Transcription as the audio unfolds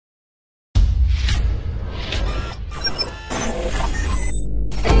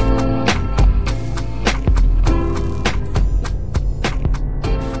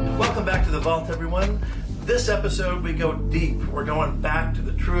episode, we go deep. We're going back to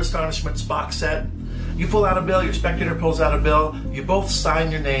the True Astonishments box set. You pull out a bill, your spectator pulls out a bill, you both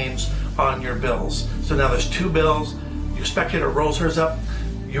sign your names on your bills. So now there's two bills, your spectator rolls hers up,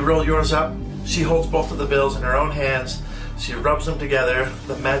 you roll yours up, she holds both of the bills in her own hands, she rubs them together,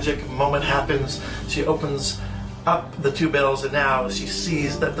 the magic moment happens, she opens up the two bills, and now she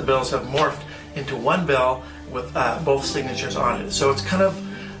sees that the bills have morphed into one bill with both signatures on it. So it's kind of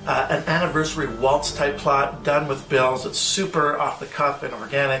an anniversary waltz type plot done with bills. It's super off the cuff and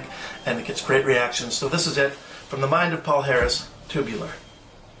organic, and it gets great reactions. So this is it from the mind of Paul Harris, Tubular.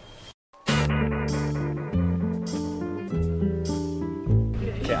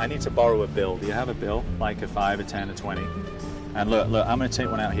 Okay, I need to borrow a bill. Do you have a bill, like a 5, a 10, a 20? And look, I'm going to take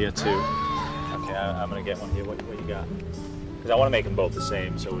one out here too. Okay, I'm going to get one here. What you got? Because I want to make them both the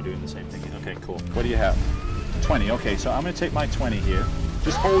same, so we're doing the same thing. Okay, cool. What do you have? 20. Okay, so I'm going to take my 20 here.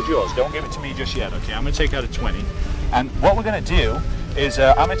 Just hold yours. Don't give it to me just yet, okay? I'm going to take out a 20. And what we're going to do is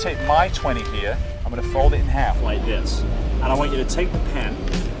I'm going to take my 20 here. I'm going to fold it in half like this. And I want you to take the pen.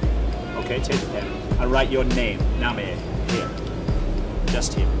 Okay, take the pen. And write your name. Name. Here.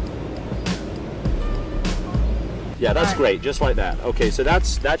 Just here. Yeah, that's great. Just like that. Okay, so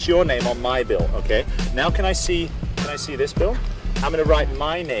that's your name on my bill, okay? Now can I see this bill? I'm going to write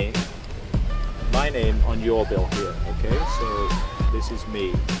my name on your bill here, okay? So this is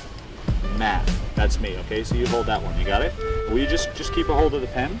me, Matt. That's me, okay? So you hold that one, you got it? Will you just keep a hold of the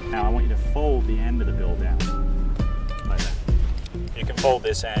pen? Now I want you to fold the end of the bill down, like that. You can fold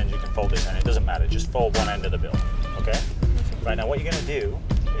this end, you can fold this end, it doesn't matter. Just fold one end of the bill, okay? Right, now what you're gonna do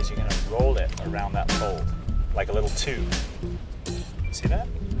is you're gonna roll it around that fold, like a little tube. See that?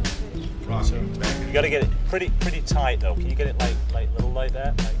 So you gotta get it pretty tight though. Can you get it like little like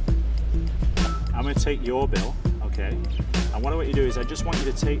that? I'm gonna take your bill, okay? And what I want you to do is I just want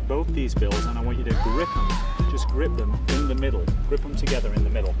you to take both these bills and I want you to grip them. Just grip them in the middle. Grip them together in the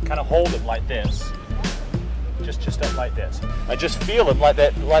middle. Kind of hold them like this. Just up like this. I just feel them like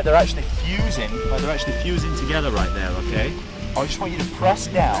they're actually fusing. Like they're actually fusing together right there, okay? I just want you to press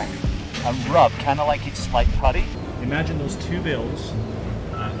down and rub, kind of like it's like putty. Imagine those two bills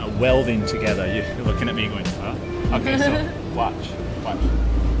are welding together. You're looking at me going, huh? Okay, so watch.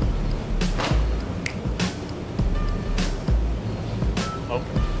 Oh.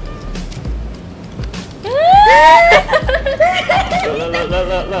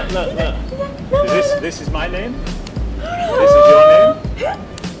 Look. This is my name. This is your name.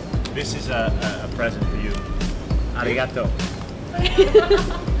 This is a present for you. Arigato.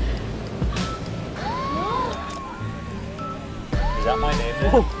 Is that my name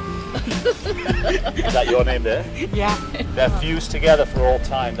there? Is that your name there? Yeah. They're fused together for all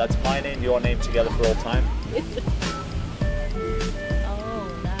time. That's my name, your name together for all time.